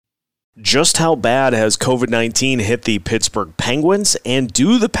Just how bad has COVID-19 hit the Pittsburgh Penguins, and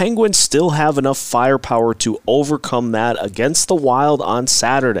do the Penguins still have enough firepower to overcome that against the Wild on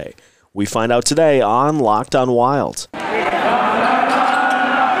Saturday? We find out today on Locked on Wild.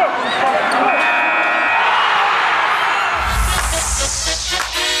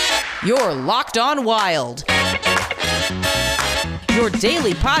 You're Locked on Wild, your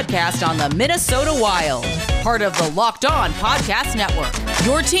daily podcast on the Minnesota Wild, part of the Locked On Podcast Network,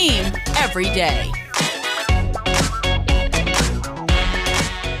 your team every day.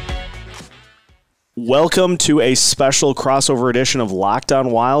 Welcome to a special crossover edition of Locked on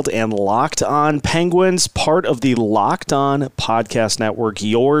Wild and Locked on Penguins, part of the Locked on Podcast Network,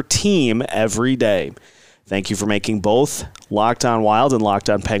 your team every day. Thank you for making both Locked on Wild and Locked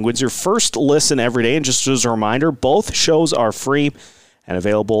on Penguins your first listen every day. And just as a reminder, both shows are free and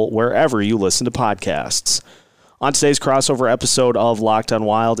available wherever you listen to podcasts. On today's crossover episode of Locked on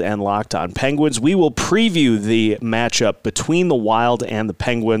Wild and Locked on Penguins, we will preview the matchup between the Wild and the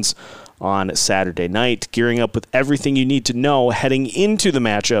Penguins on Saturday night, gearing up with everything you need to know heading into the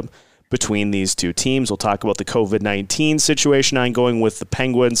matchup between these two teams. We'll talk about the COVID-19 situation ongoing with the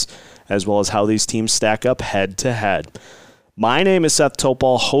Penguins, as well as how these teams stack up head-to-head. My name is Seth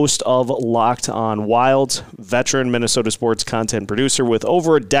Topal, host of Locked on Wild, veteran Minnesota sports content producer with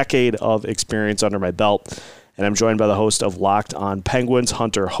over a decade of experience under my belt. And I'm joined by the host of Locked on Penguins,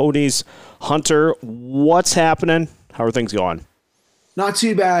 Hunter Hodes. Hunter, what's happening? How are things going? Not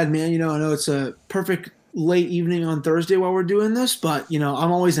too bad, man. I know it's a perfect late evening on Thursday while we're doing this, but,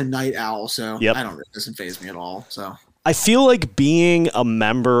 I'm always a night owl, so it doesn't faze me at all. So I feel like being a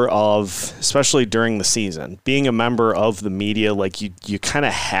member of, especially during the season, being a member of the media, like you kind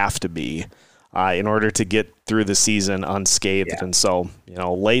of have to be in order to get through the season unscathed. Yeah. And so,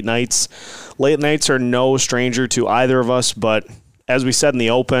 late nights are no stranger to either of us. But as we said in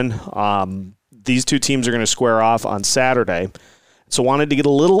the open, these two teams are going to square off on Saturday. So wanted to get a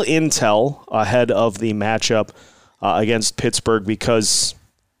little intel ahead of the matchup against Pittsburgh, because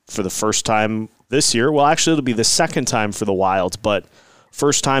for the first time this year, well, actually it'll be the second time for the Wild, but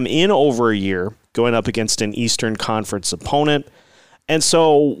first time in over a year going up against an Eastern Conference opponent. And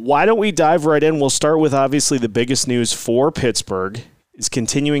so why don't we dive right in? We'll start with obviously the biggest news for Pittsburgh is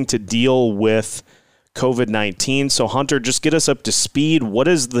continuing to deal with COVID-19. So Hunter, just get us up to speed. What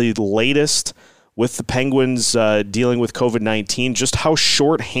is the latest with the Penguins dealing with COVID-19? Just how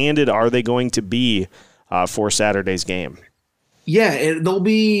short-handed are they going to be for Saturday's game? Yeah, they'll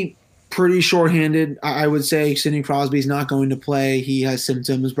be pretty short-handed. I would say Sidney Crosby's not going to play. He has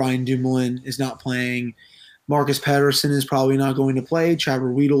symptoms. Brian Dumoulin is not playing. Marcus Pettersson is probably not going to play.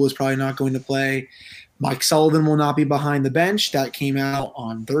 Trevor Weedle is probably not going to play. Mike Sullivan will not be behind the bench. That came out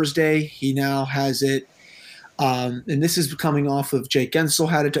on Thursday. He now has it. And this is coming off of Jake Guentzel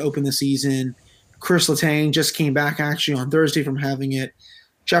had it to open the season. Chris Letang just came back actually on Thursday from having it.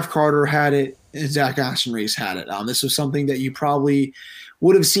 Jeff Carter had it, and Zach Aston-Reese had it. This was something that you probably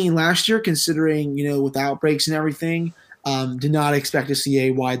would have seen last year, considering, with outbreaks and everything. Did not expect to see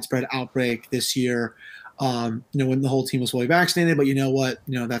a widespread outbreak this year, when the whole team was fully vaccinated. But you know what?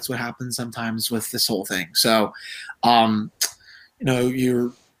 That's what happens sometimes with this whole thing. So, it's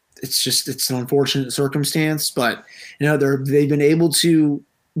an unfortunate circumstance, but, they've been able to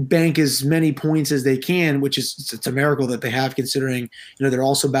bank as many points as they can, which is it's a miracle that they have, considering they're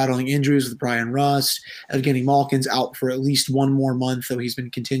also battling injuries with Brian Rust. Evgeny Malkin's out for at least one more month, though he's been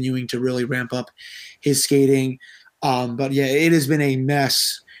continuing to really ramp up his skating. But yeah, it has been a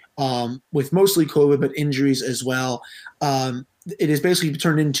mess with mostly COVID, but injuries as well. It has basically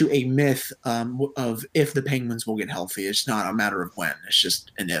turned into a myth of if the Penguins will get healthy. It's not a matter of when. It's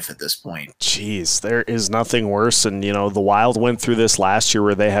just an if at this point. Jeez, there is nothing worse. And, the Wild went through this last year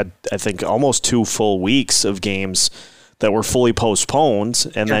where they had, I think, almost 2 full weeks of games that were fully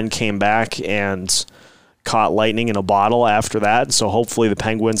postponed and then came back and caught lightning in a bottle after that. So hopefully the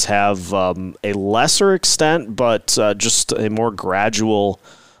Penguins have a lesser extent, but just a more gradual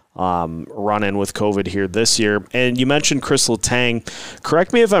run-in with COVID here this year. And you mentioned Chris Letang.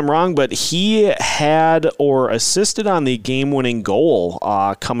 Correct me if I'm wrong, but he had or assisted on the game-winning goal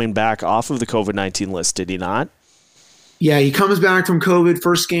coming back off of the COVID-19 list, did he not? Yeah, he comes back from COVID,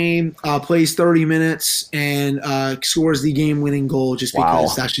 first game, plays 30 minutes, and scores the game-winning goal just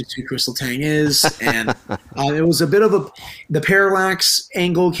because that's just who Chris Letang is. And it was a bit of the parallax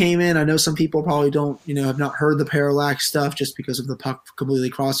angle came in. I know some people probably don't, have not heard the parallax stuff just because of the puck completely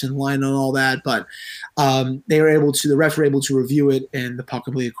crossing the line and all that. But the refs were able to review it, and the puck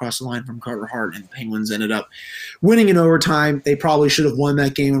completely crossed the line from Carter Hart, and the Penguins ended up winning in overtime. They probably should have won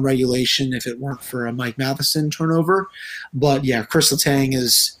that game in regulation if it weren't for a Mike Matheson turnover. But yeah, Chris Letang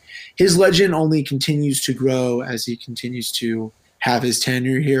is his legend only continues to grow as he continues to have his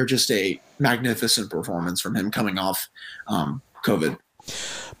tenure here. Just a magnificent performance from him coming off COVID.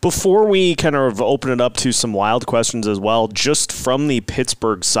 Before we kind of open it up to some wild questions as well, just from the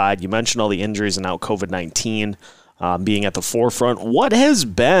Pittsburgh side, you mentioned all the injuries and now COVID-19 being at the forefront. What has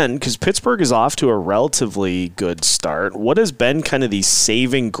been, because Pittsburgh is off to a relatively good start, what has been kind of the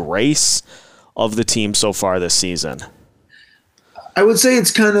saving grace of the team so far this season? I would say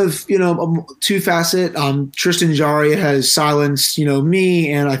it's kind of, two-facet. Tristan Jarry has silenced,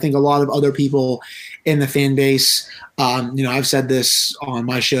 me and I think a lot of other people in the fan base. I've said this on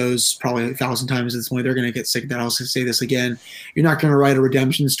my shows probably 1,000 times at this point. They're going to get sick of that. I'll say this again. You're not going to write a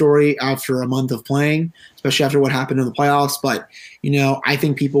redemption story after a month of playing, especially after what happened in the playoffs. But, I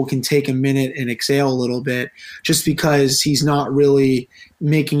think people can take a minute and exhale a little bit just because he's not really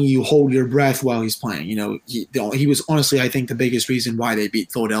making you hold your breath while he's playing. He was honestly, I think, the biggest reason why they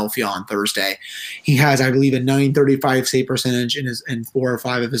beat Philadelphia on Thursday. He has, I believe, a .935 save percentage in 4 or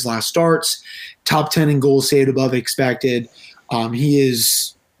 5 of his last starts, top 10 in goals saved above expected. He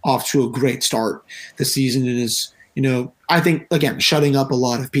is off to a great start this season and is, I think, again, shutting up a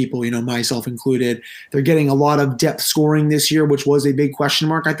lot of people, myself included. They're getting a lot of depth scoring this year, which was a big question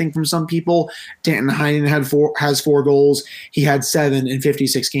mark, I think, from some people. Danton Heinen has 4 goals. He had 7 in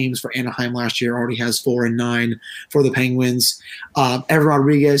 56 games for Anaheim last year, already has 4 and 9 for the Penguins. Evan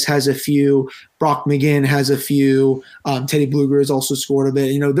Rodriguez has a few. Brock McGinn has a few. Teddy Blueger has also scored a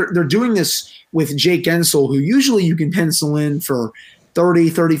bit. They're doing this with Jake Gensel, who usually you can pencil in for 30,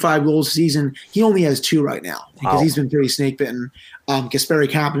 35 goals a season. He only has 2 right now because he's been pretty snake bitten. Kasperi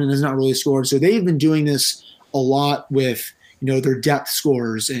Kapanen has not really scored. So they've been doing this a lot with, their depth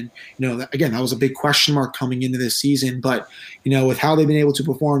scorers. And, again, that was a big question mark coming into this season. But, with how they've been able to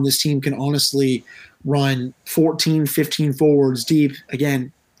perform, this team can honestly run 14, 15 forwards deep.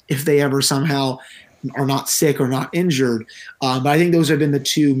 Again, if they ever somehow are not sick or not injured. But I think those have been the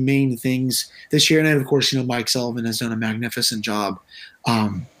 2 main things this year. And then, of course, Mike Sullivan has done a magnificent job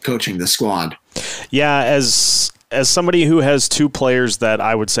coaching the squad. Yeah, as somebody who has 2 players that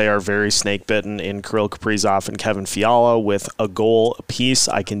I would say are very snake-bitten in Kirill Kaprizov and Kevin Fiala with a goal apiece,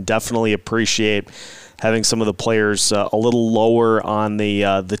 I can definitely appreciate having some of the players a little lower on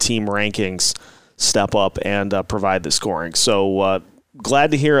the team rankings step up and provide the scoring. So glad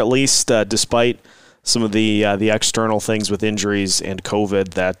to hear, at least despite some of the external things with injuries and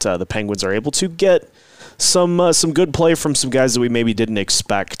COVID, that the Penguins are able to get some good play from some guys that we maybe didn't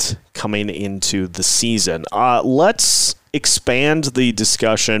expect coming into the season. Let's expand the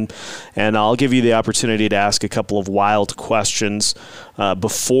discussion, and I'll give you the opportunity to ask a couple of wild questions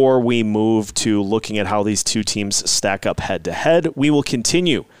before we move to looking at how these 2 teams stack up head-to-head. We will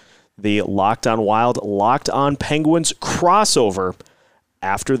continue the Locked On Wild, Locked On Penguins crossover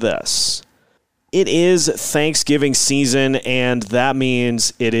after this. It is Thanksgiving season, and that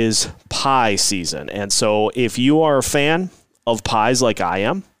means it is pie season. And so if you are a fan of pies like I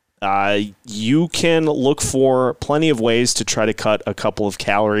am, you can look for plenty of ways to try to cut a couple of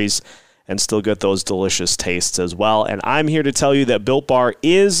calories and still get those delicious tastes as well. And I'm here to tell you that Built Bar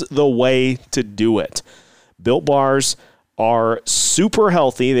is the way to do it. Built Bars are super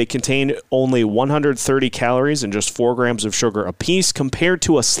healthy. They contain only 130 calories and just 4 grams of sugar apiece, compared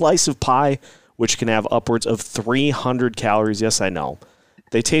to a slice of pie, which can have upwards of 300 calories. Yes, I know.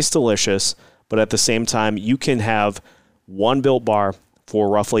 They taste delicious, but at the same time, you can have 1 Built Bar for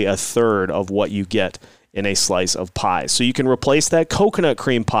roughly a third of what you get in a slice of pie. So you can replace that coconut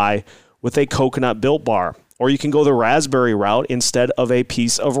cream pie with a coconut Built Bar, or you can go the raspberry route instead of a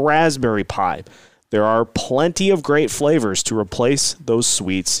piece of raspberry pie. There are plenty of great flavors to replace those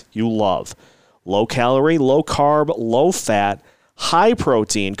sweets you love. Low calorie, low carb, low fat, high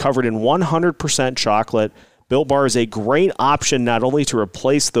protein, covered in 100% chocolate. Built Bar is a great option not only to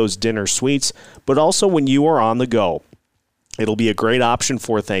replace those dinner sweets, but also when you are on the go. It'll be a great option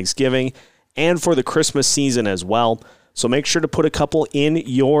for Thanksgiving and for the Christmas season as well. So make sure to put a couple in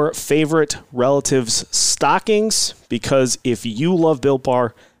your favorite relatives' stockings, because if you love Built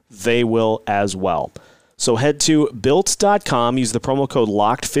Bar, they will as well. So head to Built.com, use the promo code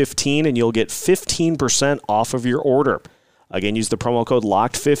LOCKED15, and you'll get 15% off of your order. Again, use the promo code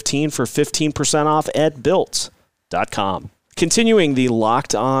LOCKED15 for 15% off at Built.com. Continuing the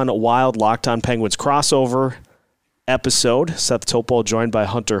Locked On Wild, Locked On Penguins crossover episode, Seth Topol joined by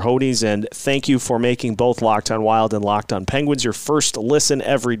Hunter Hodes, and thank you for making both Locked On Wild and Locked On Penguins your first listen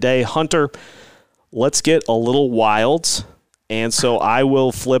every day. Hunter, let's get a little wild, and so I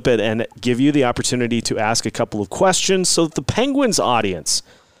will flip it and give you the opportunity to ask a couple of questions so that the Penguins audience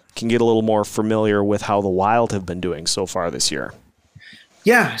can get a little more familiar with how the Wild have been doing so far this year.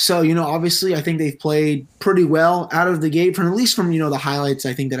 Yeah, so obviously, I think they've played pretty well out of the gate. From at least from the highlights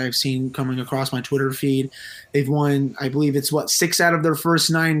I think that I've seen coming across my Twitter feed, they've won. I believe it's 6 out of their first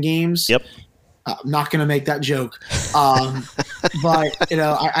 9 games. Yep. I'm not going to make that joke, but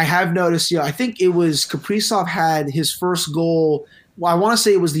I have noticed. I think it was Kaprizov had his first goal. Well, I want to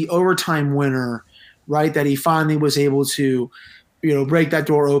say it was the overtime winner, right? That he finally was able to, break that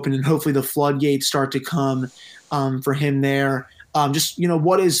door open, and hopefully the floodgates start to come for him there.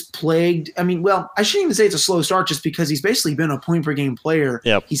 What is plagued. I mean, well, I shouldn't even say it's a slow start just because he's basically been a point per game player.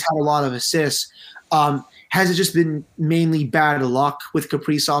 Yep. He's had a lot of assists. Has it just been mainly bad luck with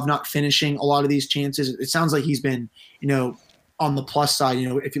Kaprizov not finishing a lot of these chances? It sounds like he's been, on the plus side,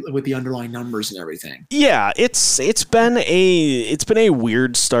 with the underlying numbers and everything. Yeah, it's been a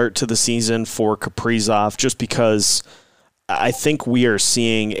weird start to the season for Kaprizov just because I think we are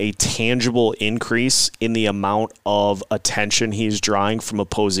seeing a tangible increase in the amount of attention he's drawing from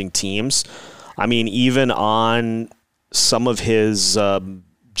opposing teams. I mean, even on some of his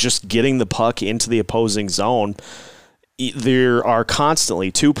just getting the puck into the opposing zone, there are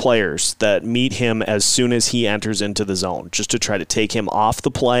constantly 2 players that meet him as soon as he enters into the zone just to try to take him off the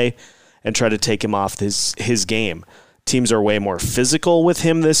play and try to take him off his game. Teams are way more physical with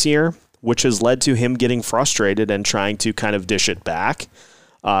him this year, which has led to him getting frustrated and trying to kind of dish it back.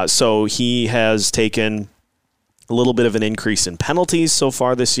 So he has taken a little bit of an increase in penalties so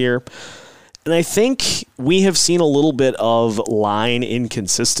far this year. And I think we have seen a little bit of line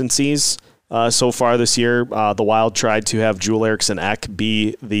inconsistencies so far this year. The Wild tried to have Joel Eriksson Ek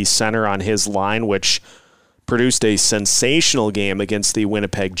be the center on his line, which produced a sensational game against the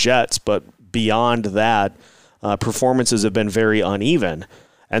Winnipeg Jets. But beyond that, performances have been very uneven.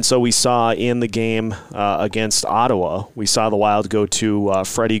 And so we saw in the game against Ottawa, we saw the Wild go to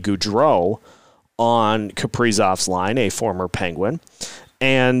Freddie Gaudreau on Kaprizov's line, a former Penguin.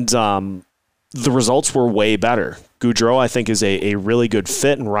 And the results were way better. Gaudreau, I think, is a really good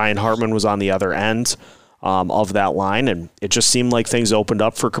fit, and Ryan Hartman was on the other end of that line, and it just seemed like things opened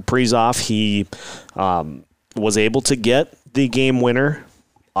up for Kaprizov. He was able to get the game winner.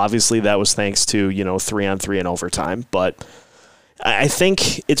 Obviously, that was thanks to 3-on-3 in overtime, but I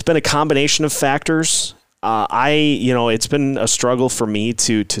think it's been a combination of factors. It's been a struggle for me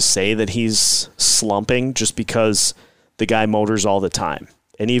to say that he's slumping just because the guy motors all the time.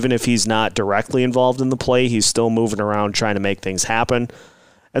 And even if he's not directly involved in the play, he's still moving around trying to make things happen.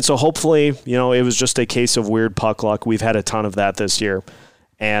 And so hopefully, it was just a case of weird puck luck. We've had a ton of that this year.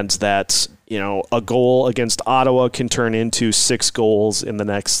 And that, a goal against Ottawa can turn into 6 goals in the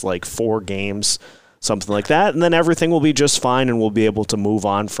next 4 games, something like that. And then everything will be just fine and we'll be able to move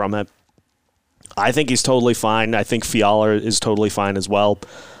on from it. I think he's totally fine. I think Fiala is totally fine as well.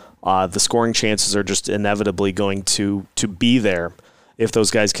 The scoring chances are just inevitably going to be there if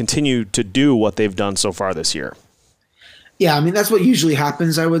those guys continue to do what they've done so far this year. Yeah, I mean, that's what usually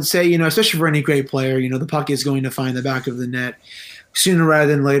happens, I would say, especially for any great player, the puck is going to find the back of the net sooner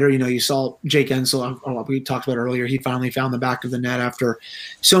rather than later. You saw Jake Ensel, we talked about earlier, he finally found the back of the net after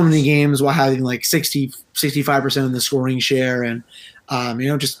so many games while having 65% of the scoring share. And,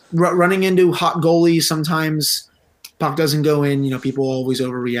 just running into hot goalies, sometimes puck doesn't go in, people always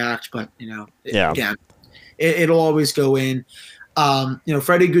overreact, but, again, it'll always go in.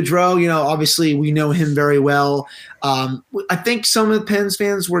 Freddie Gaudreau, obviously we know him very well. I think some of the Pens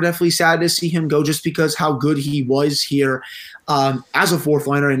fans were definitely sad to see him go just because how good he was here as a 4th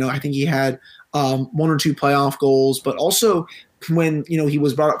liner. I think he had 1 or 2 playoff goals, but also when, he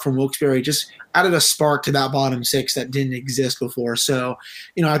was brought up from Wilkes-Barre, just added a spark to that bottom 6 that didn't exist before. So,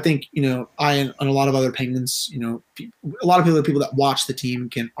 I think, I and a lot of other Penguins, a lot of people that watch the team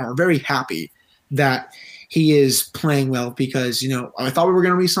are very happy that he is playing well because, I thought we were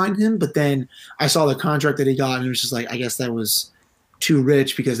going to re-sign him, but then I saw the contract that he got and it was just I guess that was too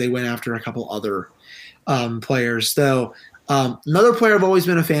rich because they went after a couple other players. Though another player I've always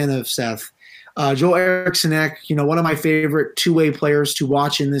been a fan of, Seth, Joel Eriksson Ek, one of my favorite 2-way players to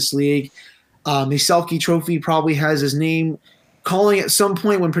watch in this league. The Selke Trophy probably has his name calling at some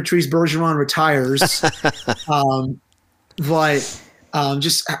point when Patrice Bergeron retires.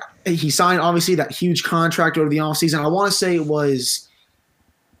 He signed, obviously, that huge contract over the offseason. I want to say it was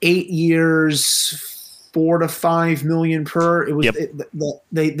 8 years, $4 to $5 million per. It was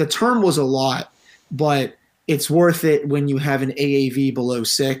the term was a lot, but it's worth it when you have an AAV below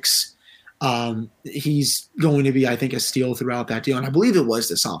 6. He's going to be, I think, a steal throughout that deal. And I believe it was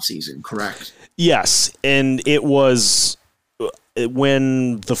this offseason, correct? Yes, and it was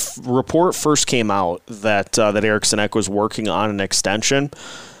when the report first came out that Eriksson Ek was working on an extension.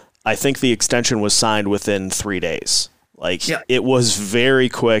 I think the extension was signed within 3 days. Like, it was very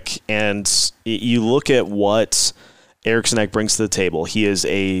quick, and you look at what Eriksson Ek brings to the table. He is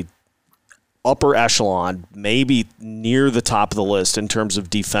a upper echelon, maybe near the top of the list in terms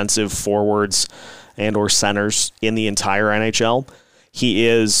of defensive forwards and or centers in the entire NHL. He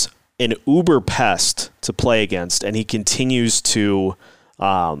is an uber pest to play against, and he continues to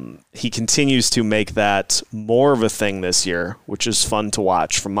make that more of a thing this year, which is fun to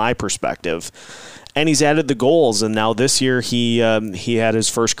watch from my perspective. And he's added the goals, and now this year he had his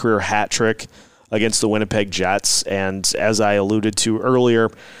first career hat trick against the Winnipeg Jets. And as I alluded to earlier,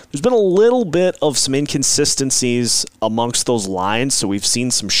 there's been a little bit of some inconsistencies amongst those lines, so we've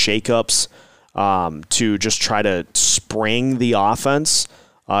seen some shakeups to just try to spring the offense.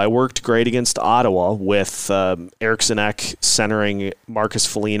 It worked great against Ottawa with Eriksson Ek centering Marcus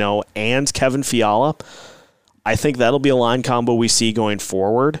Foligno and Kevin Fiala. I think that'll be a line combo we see going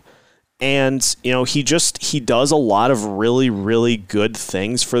forward. And, he does a lot of really, really good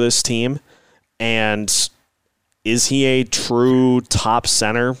things for this team. And is he a true top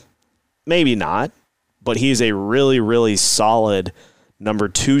center? Maybe not. But he's a really, really solid number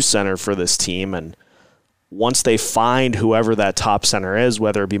 2 center for this team. And once they find whoever that top center is,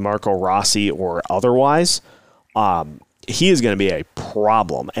 whether it be Marco Rossi or otherwise, he is going to be a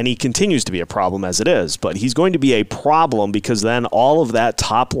problem. And he continues to be a problem as it is. But he's going to be a problem because then all of that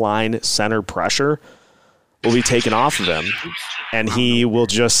top line center pressure will be taken off of him. And he will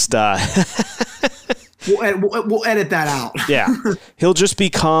just... We'll edit that out. Yeah. He'll just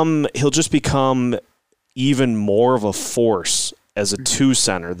become even more of a force as a 2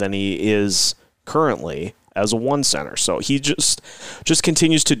 center than he is currently as a 1 center. So he just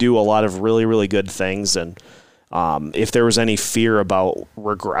continues to do a lot of really, really good things. And if there was any fear about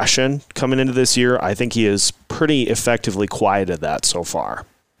regression coming into this year, I think he has pretty effectively quieted that so far.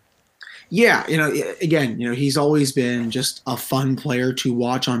 Yeah, again, he's always been just a fun player to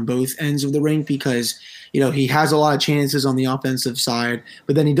watch on both ends of the rink because, he has a lot of chances on the offensive side,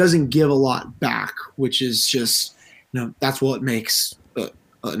 but then he doesn't give a lot back, which is just, that's what makes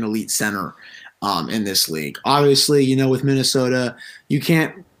an elite center in this league. Obviously, with Minnesota, you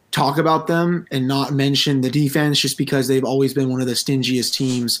can't talk about them and not mention the defense just because they've always been one of the stingiest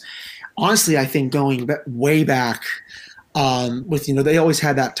teams. Honestly, I think going way back with, they always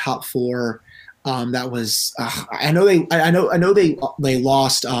had that top 4 that was I know they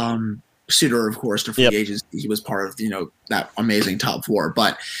lost Suter, of course, to free agency. He was part of that amazing top 4.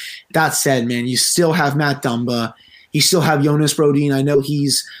 But that said, man, you still have Matt Dumba. You still have Jonas Brodin. I know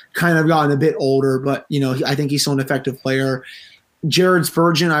he's kind of gotten a bit older, but I think he's still an effective player. Jared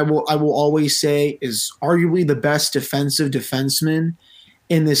Spurgeon, I will always say, is arguably the best defensive defenseman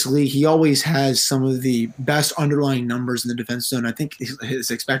in this league. He always has some of the best underlying numbers in the defense zone. I think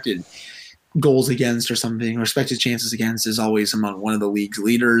his expected goals against or something, or expected chances against, is always among one of the league's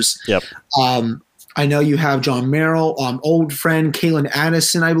leaders. Yep. I know you have John Merrill. Old friend Kalen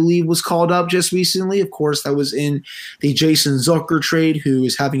Addison, I believe, was called up just recently. Of course, that was in the Jason Zucker trade, who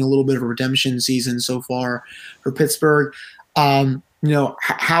is having a little bit of a redemption season so far for Pittsburgh.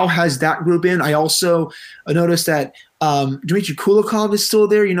 How has that group been? I also noticed that Dmitry Kulikov is still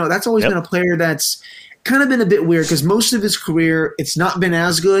there. That's always been a player that's kind of been a bit weird because most of his career, it's not been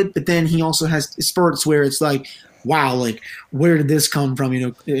as good, but then he also has spurts where it's like, wow, like where did this come from?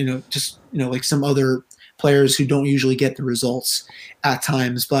 Like some other players who don't usually get the results at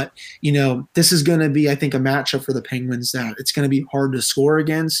times. But, this is going to be, I think, a matchup for the Penguins that it's going to be hard to score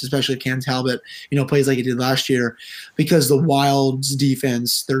against, especially if Cam Talbot, plays like he did last year, because the Wild's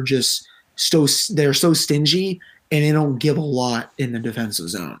defense, they're so stingy and they don't give a lot in the defensive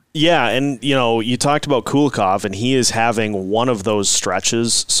zone. Yeah, and, you talked about Kulikov, and he is having one of those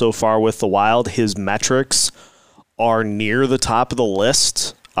stretches so far with the Wild. His metrics are near the top of the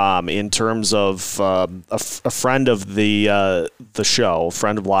list. In terms of a friend of the show, a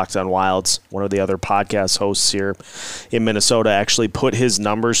friend of Locked On Wilds, one of the other podcast hosts here in Minnesota, actually put his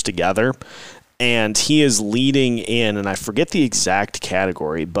numbers together, and he is leading in, and I forget the exact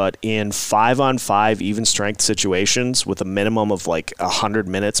category, but in 5-on-5 even strength situations with a minimum of like 100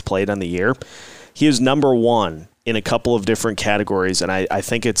 minutes played on the year, he is number 1 in a couple of different categories, and I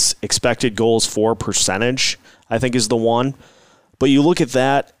think it's expected goals for percentage, I think is the one. But you look at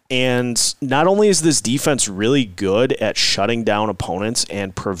that, and not only is this defense really good at shutting down opponents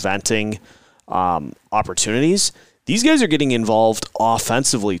and preventing opportunities, these guys are getting involved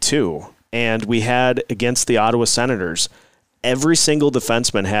offensively too. And we had against the Ottawa Senators, every single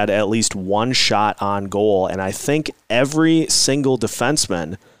defenseman had at least one shot on goal, and I think every single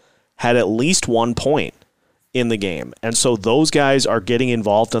defenseman had at least 1 point in the game. And so those guys are getting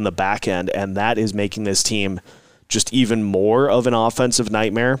involved on the back end, and that is making this team just even more of an offensive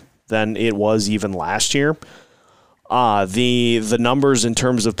nightmare than it was even last year. The numbers in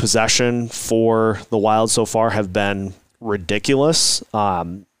terms of possession for the Wild so far have been ridiculous.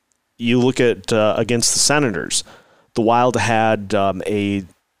 You look at against the Senators, the Wild had a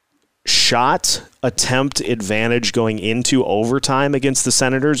shot attempt advantage going into overtime against the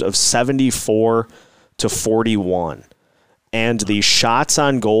Senators of 74-41. And the shots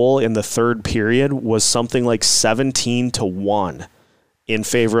on goal in the third period was something like 17-1 in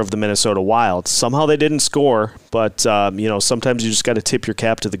favor of the Minnesota Wild. Somehow they didn't score, but sometimes you just got to tip your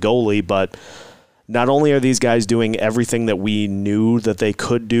cap to the goalie. But not only are these guys doing everything that we knew that they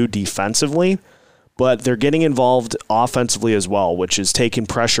could do defensively, but they're getting involved offensively as well, which is taking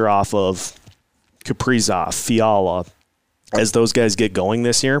pressure off of Kaprizov, Fiala, as those guys get going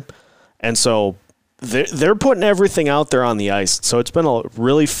this year. And so they're putting everything out there on the ice. So it's been a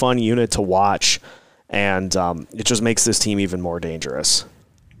really fun unit to watch, and it just makes this team even more dangerous.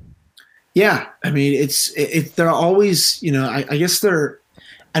 Yeah, I mean, they're always, I guess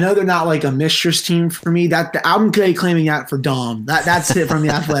I know they're not like a mistress team for me. That I'm claiming that for Dom. That's it from the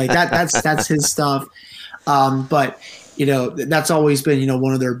Athletic. That's his stuff. But that's always been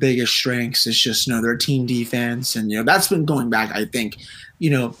one of their biggest strengths is just their team defense, and that's been going back. I think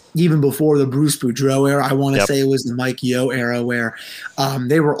even before the Bruce Boudreau era. I want to say it was the Mike Yeo era where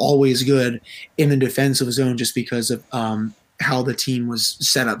they were always good in the defensive zone just because of how the team was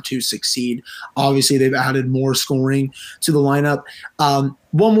set up to succeed. Obviously, they've added more scoring to the lineup.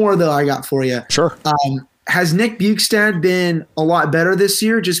 One more, though, I got for you. Sure. Has Nick Bjugstad been a lot better this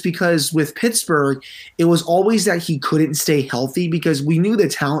year? Just because with Pittsburgh, it was always that he couldn't stay healthy because we knew the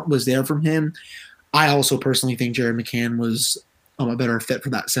talent was there from him. I also personally think Jared McCann was a better fit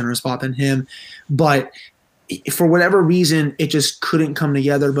for that center spot than him. But for whatever reason, it just couldn't come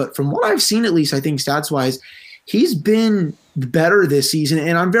together. But from what I've seen, at least, I think stats-wise, he's been better this season,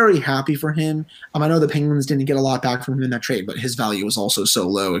 and I'm very happy for him. I know the Penguins didn't get a lot back from him in that trade, but his value was also so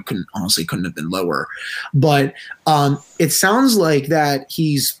low it couldn't have been lower. But it sounds like that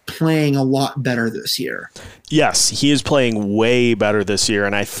he's playing a lot better this year. Yes, he is playing way better this year,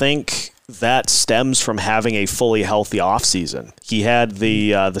 and I think that stems from having a fully healthy offseason. He had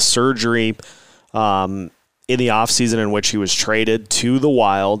the surgery in the offseason in which he was traded to the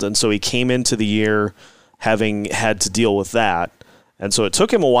Wild, and so he came into the year having had to deal with that. And so it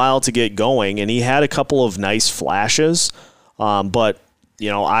took him a while to get going, and he had a couple of nice flashes. But,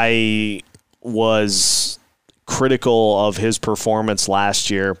 I was critical of his performance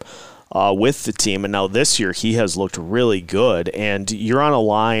last year with the team, and now this year he has looked really good. And you're on a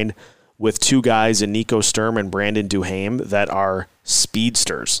line with two guys in Nico Sturm and Brandon Duhaime that are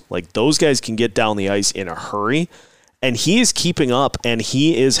speedsters. Like, those guys can get down the ice in a hurry, and he is keeping up, and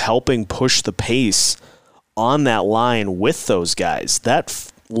he is helping push the pace on that line with those guys. That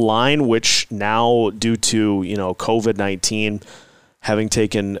line, which now due to COVID-19 having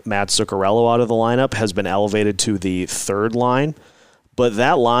taken Matt Zuccarello out of the lineup, has been elevated to the third line. But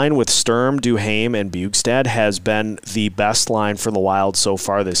that line with Sturm, Duhaime, and Bjugstad has been the best line for the Wild so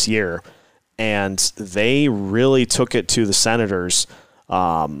far this year. And they really took it to the Senators,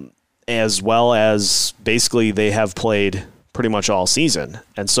 as well as basically they have played pretty much all season.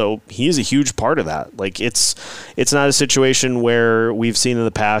 And so he is a huge part of that. Like, it's not a situation where we've seen in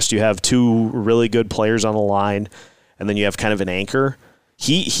the past you have two really good players on the line and then you have kind of an anchor.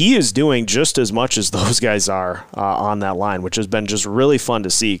 He is doing just as much as those guys are on that line, which has been just really fun to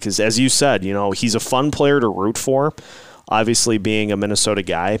see because, as you said, he's a fun player to root for, obviously being a Minnesota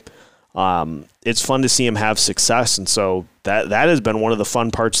guy. It's fun to see him have success, and so that has been one of the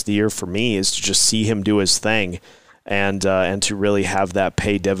fun parts of the year for me is to just see him do his thing. And to really have that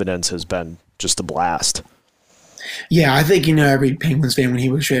pay dividends has been just a blast. Yeah, I think, every Penguins fan when he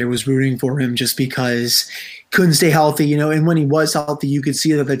was traded was rooting for him just because he couldn't stay healthy, and when he was healthy, you could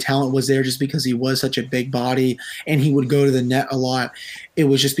see that the talent was there just because he was such a big body and he would go to the net a lot. It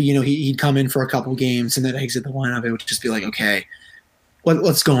would just be, he'd come in for a couple games and then exit the lineup. It would just be like, okay,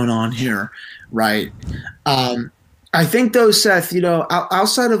 what's going on here, right? I think, though, Seth,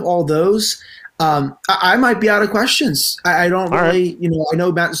 outside of all those, I might be out of questions. I don't really, I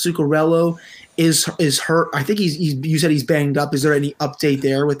know Matt Zuccarello is hurt. I think you said he's banged up. Is there any update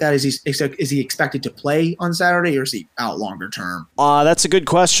there with that? Is he expected to play on Saturday or is he out longer term? That's a good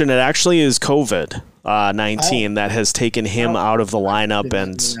question. It actually is COVID-19 that has taken him out of the lineup.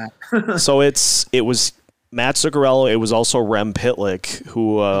 And so it was Matt Zuccarello. It was also Rem Pitlick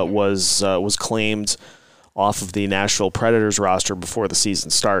who was claimed off of the Nashville Predators roster before the season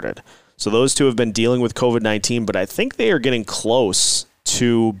started. So those two have been dealing with COVID-19, but I think they are getting close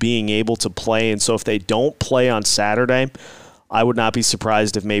to being able to play. And so if they don't play on Saturday, I would not be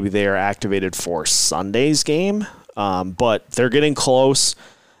surprised if maybe they are activated for Sunday's game. But they're getting close.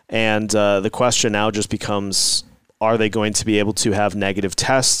 And the question now just becomes, are they going to be able to have negative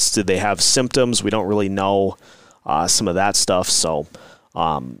tests? Did they have symptoms? We don't really know some of that stuff. So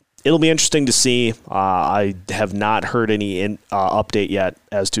it'll be interesting to see. I have not heard any update yet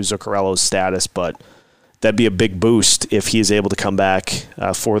as to Zuccarello's status, but that'd be a big boost if he is able to come back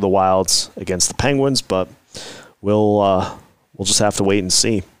for the Wilds against the Penguins. But we'll just have to wait and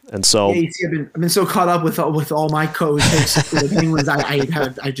see. And so, yeah, see, I've been so caught up with all my coaches for the Penguins.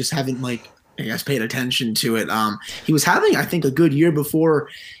 I just haven't paid attention to it. He was having, I think, a good year before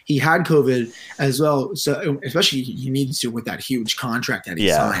he had COVID as well. So especially he needs to with that huge contract that he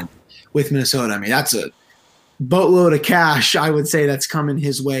signed with Minnesota. I mean, that's a boatload of cash, I would say, that's coming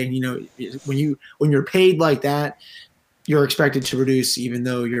his way. And, you know, when you're paid like that, you're expected to produce, even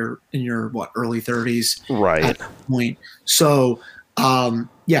though you're in your early 30s, right? At that point. So,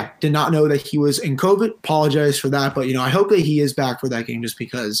 did not know that he was in COVID. Apologize for that, but I hope that he is back for that game, just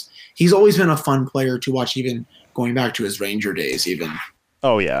because he's always been a fun player to watch, even going back to his Ranger days, even.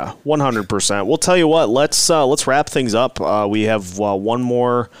 Oh yeah, 100%. We'll tell you what. Let's wrap things up. We have one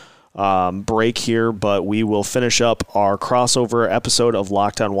more break here, but we will finish up our crossover episode of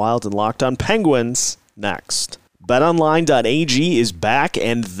Locked On Wild and Locked On Penguins next. BetOnline.ag is back,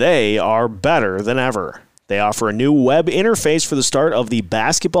 and they are better than ever. They offer a new web interface for the start of the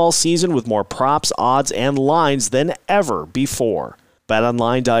basketball season with more props, odds, and lines than ever before.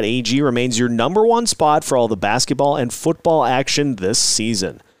 BetOnline.ag remains your number one spot for all the basketball and football action this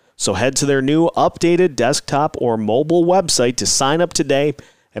season. So head to their new updated desktop or mobile website to sign up today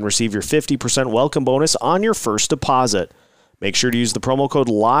and receive your 50% welcome bonus on your first deposit. Make sure to use the promo code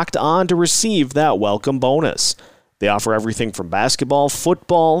LOCKEDON to receive that welcome bonus. They offer everything from basketball,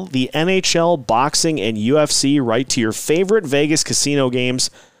 football, the NHL, boxing, and UFC right to your favorite Vegas casino games.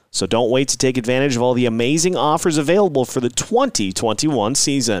 So don't wait to take advantage of all the amazing offers available for the 2021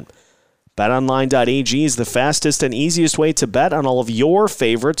 season. BetOnline.ag is the fastest and easiest way to bet on all of your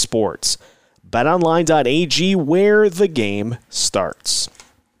favorite sports. BetOnline.ag, where the game starts.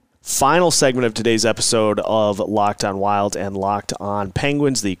 Final segment of today's episode of Locked On Wild and Locked On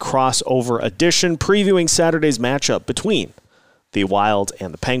Penguins, the crossover edition, previewing Saturday's matchup between the Wild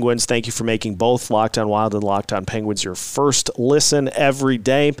and the Penguins. Thank you for making both Locked On Wild and Locked On Penguins your first listen every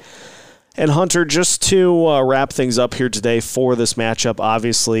day. And Hunter, just to wrap things up here today for this matchup,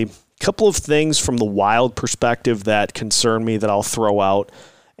 obviously, a couple of things from the Wild perspective that concern me that I'll throw out,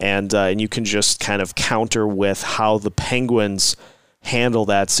 and you can just kind of counter with how the Penguins handle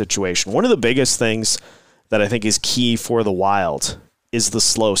that situation. One of the biggest things that I think is key for the Wild is the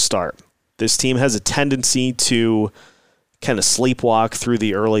slow start. This team has a tendency to kind of sleepwalk through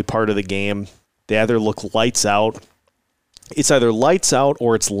the early part of the game. They either look lights out. It's either lights out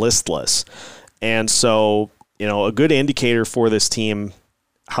or it's listless. And so, a good indicator for this team,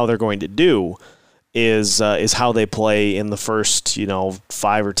 how they're going to do, is how they play in the first,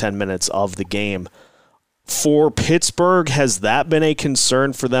 5 or 10 minutes of the game. For Pittsburgh, has that been a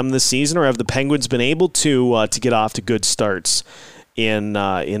concern for them this season, or have the Penguins been able to get off to good starts in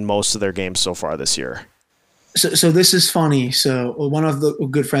most of their games so far this year? So this is funny. So one of the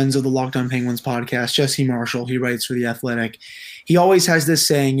good friends of the Locked On Penguins podcast, Jesse Marshall, he writes for The Athletic. He always has this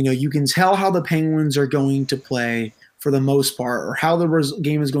saying, you can tell how the Penguins are going to play for the most part, or how the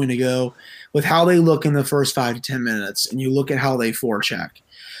game is going to go with how they look in the first 5 to 10 minutes, and you look at how they forecheck.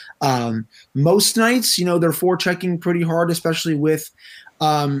 Most nights, they're forechecking pretty hard, especially with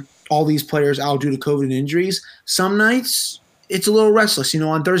all these players out due to COVID and injuries. Some nights, it's a little restless.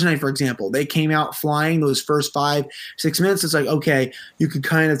 On Thursday night, for example, they came out flying those first 5-6 minutes. It's like, okay, you could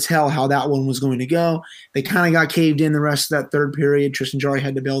kind of tell how that one was going to go. They kind of got caved in the rest of that third period. Tristan Jarry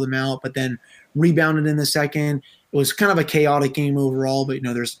had to bail them out, but then rebounded in the second. It was kind of a chaotic game overall, but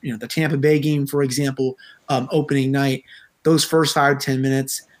there's the Tampa Bay game, for example, opening night. Those first 5-10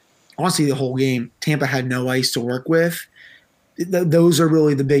 minutes, honestly, the whole game, Tampa had no ice to work with. Those are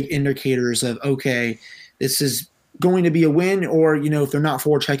really the big indicators of, okay, this is going to be a win, or, if they're not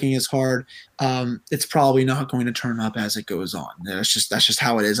forechecking as hard, it's probably not going to turn up as it goes on. That's just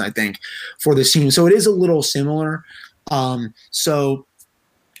how it is, I think, for this team. So it is a little similar. So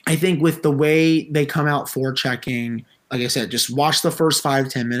I think with the way they come out forechecking, like I said, just watch the first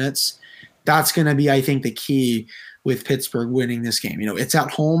 5-10 minutes. That's going to be, I think, the key with Pittsburgh winning this game. It's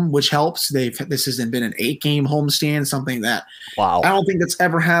at home, which helps. This hasn't been an 8-game homestand, something that I don't think that's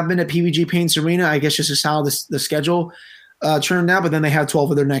ever happened at PPG Paints Arena. I guess just how the schedule turned out, but then they have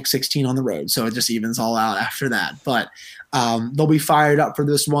 12 of their next 16 on the road. So it just evens all out after that. But they'll be fired up for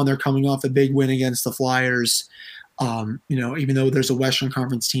this one. They're coming off a big win against the Flyers. Even though there's a Western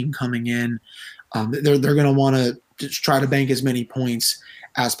Conference team coming in, they're going to want to try to bank as many points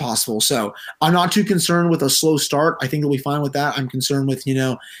as possible. So I'm not too concerned with a slow start. I think they'll be fine with that. I'm concerned with,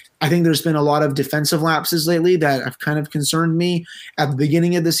 I think there's been a lot of defensive lapses lately that have kind of concerned me. At the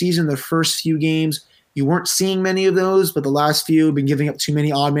beginning of the season, the first few games, you weren't seeing many of those, but the last few have been giving up too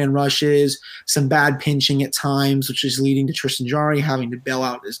many odd man rushes, some bad pinching at times, which is leading to Tristan Jarry having to bail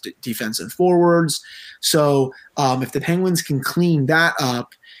out his defensive forwards. So if the Penguins can clean that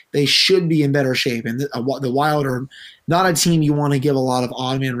up, they should be in better shape. And the Wild are not a team you want to give a lot of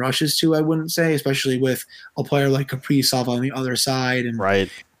odd man rushes to, I wouldn't say, especially with a player like Kaprizov on the other side. And right.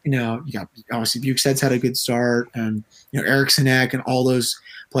 You got obviously Bukestad's had a good start, and Eriksson Ek and all those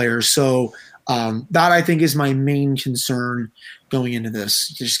players. So that I think is my main concern going into this.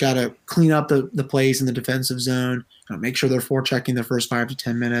 You just got to clean up the plays in the defensive zone. Make sure they're forechecking the first 5 to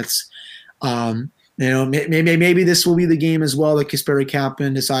 10 minutes. Maybe this will be the game as well that Kasperi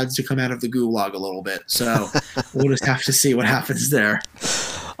Kapanen decides to come out of the gulag a little bit. So we'll just have to see what happens there.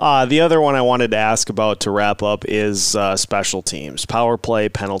 The other one I wanted to ask about to wrap up is special teams, power play,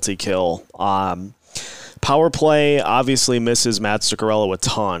 penalty kill. Power play obviously misses Matt Zuccarello a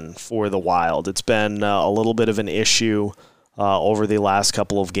ton for the Wild. It's been a little bit of an issue over the last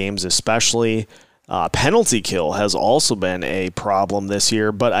couple of games, especially. Penalty kill has also been a problem this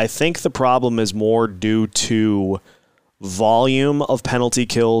year, but I think the problem is more due to volume of penalty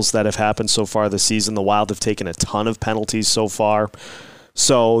kills that have happened so far this season. The Wild have taken a ton of penalties so far.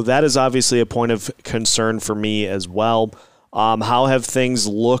 So that is obviously a point of concern for me as well. How have things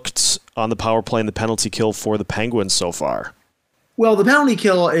looked on the power play and the penalty kill for the Penguins so far? Well, the penalty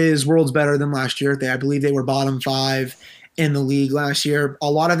kill is worlds better than last year. I believe they were bottom 5 in the league last year.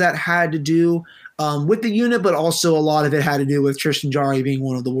 A lot of that had to do with the unit, but also a lot of it had to do with Tristan Jarry being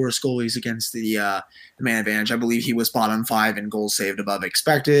one of the worst goalies against the man advantage. I believe he was bottom 5 in goals saved above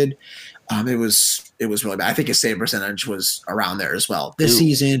expected. It was really bad. I think his save percentage was around there as well. This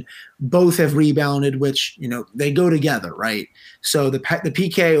season, both have rebounded, which, they go together, right? So the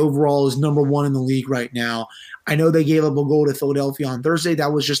PK overall is number 1 in the league right now. I know they gave up a goal to Philadelphia on Thursday.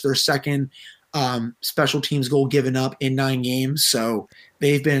 That was just their second special teams goal given up in 9 games. So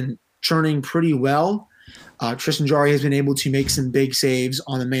they've been churning pretty well. Tristan Jarry has been able to make some big saves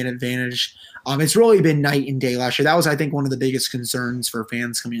on the man advantage. It's really been night and day last year. That was, I think, one of the biggest concerns for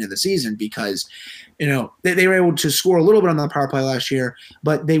fans coming into the season because, they were able to score a little bit on the power play last year,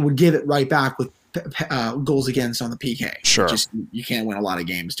 but they would give it right back with goals against on the PK. Sure. You can't win a lot of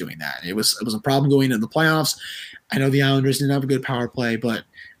games doing that. It was a problem going into the playoffs. I know the Islanders didn't have a good power play, but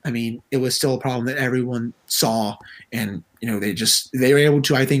it was still a problem that everyone saw, and they were able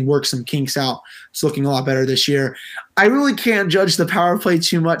to, I think, work some kinks out. It's looking a lot better this year. I really can't judge the power play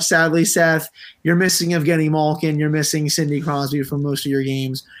too much, sadly, Seth. You're missing Evgeny Malkin. You're missing Sidney Crosby from most of your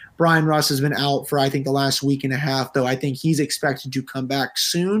games. Brian Russ has been out for, I think, the last week and a half, though I think he's expected to come back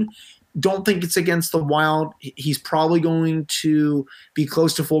soon. Don't think it's against the Wild. He's probably going to be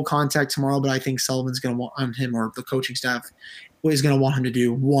close to full contact tomorrow, but I think Sullivan's going to want him, or the coaching staff is going to want him to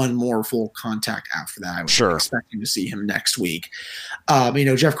do one more full contact after that. I was expecting to see him next week.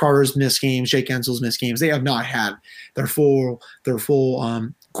 Jeff Carter's missed games, Jake Ensel's missed games. They have not had their full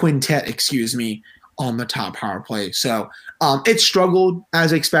quintet, on the top power play. So it struggled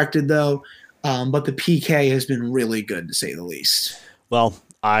as expected, though. But the PK has been really good, to say the least. Well,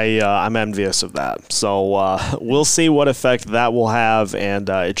 I'm envious of that. So we'll see what effect that will have, and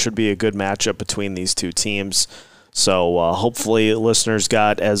it should be a good matchup between these two teams. So hopefully listeners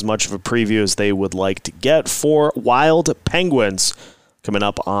got as much of a preview as they would like to get for Wild Penguins coming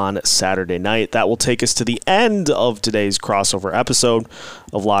up on Saturday night. That will take us to the end of today's crossover episode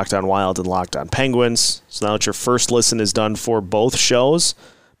of Locked on Wild and Locked on Penguins. So now that your first listen is done for both shows,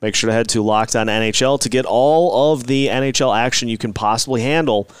 make sure to head to Locked on NHL to get all of the NHL action you can possibly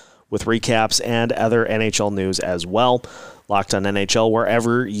handle with recaps and other NHL news as well. Locked on NHL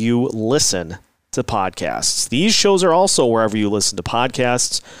wherever you listen to podcasts. These shows are also wherever you listen to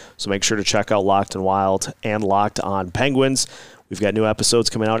podcasts, so make sure to check out Locked on Wild and Locked on Penguins. We've got new episodes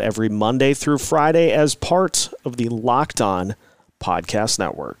coming out every Monday through Friday as part of the Locked On Podcast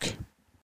Network.